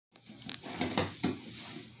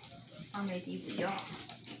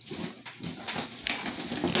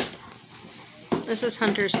This is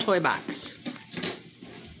Hunter's toy box.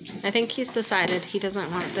 I think he's decided he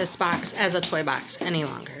doesn't want this box as a toy box any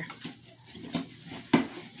longer.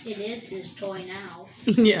 It is his toy now.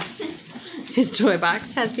 Yeah. His toy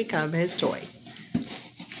box has become his toy.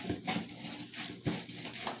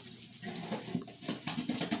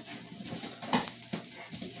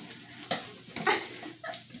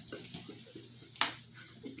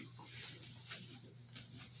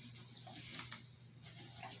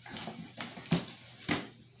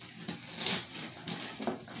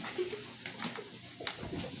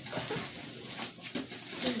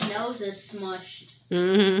 His nose is smushed.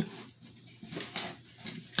 Mm-hmm.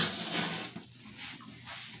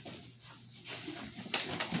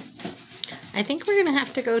 I think we're going to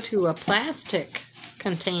have to go to a plastic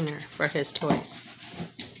container for his toys.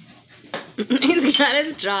 He's got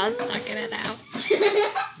his jaws sucking it out.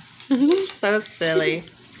 So silly.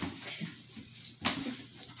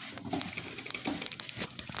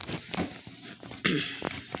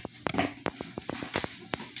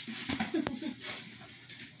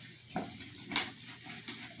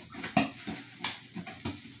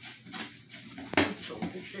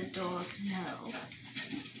 The dogs know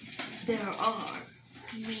there are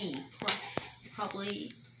me plus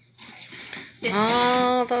probably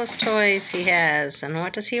All those toys he has. And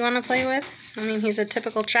what does he want to play with? I mean, he's a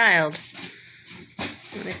typical child.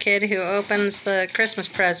 The kid who opens the Christmas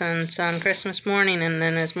presents on Christmas morning and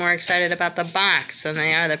then is more excited about the box than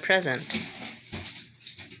they are the present.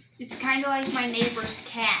 It's kind of like my neighbor's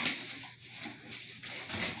cats.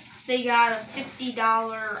 They got a $50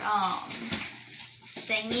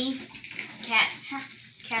 thingy, cat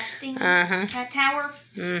thing, cat tower.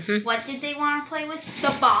 Mm-hmm. What did they want to play with?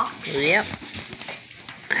 The box. Yep.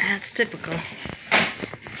 That's typical.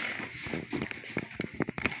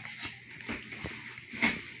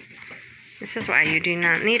 This is why you do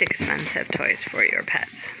not need expensive toys for your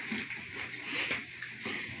pets.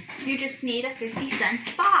 You just need a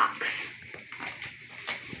 50-cent box.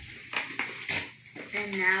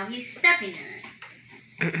 and now he's stepping in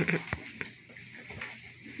it.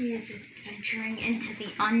 He is venturing into the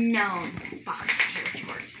unknown box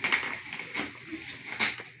territory.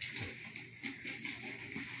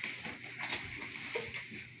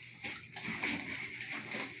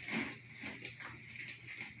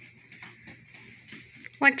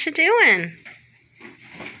 What you doing?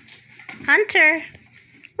 Hunter,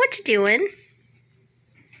 what you doing?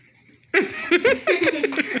 And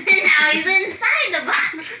now he's inside the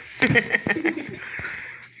box.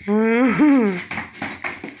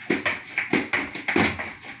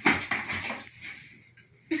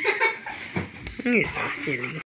 You're so silly.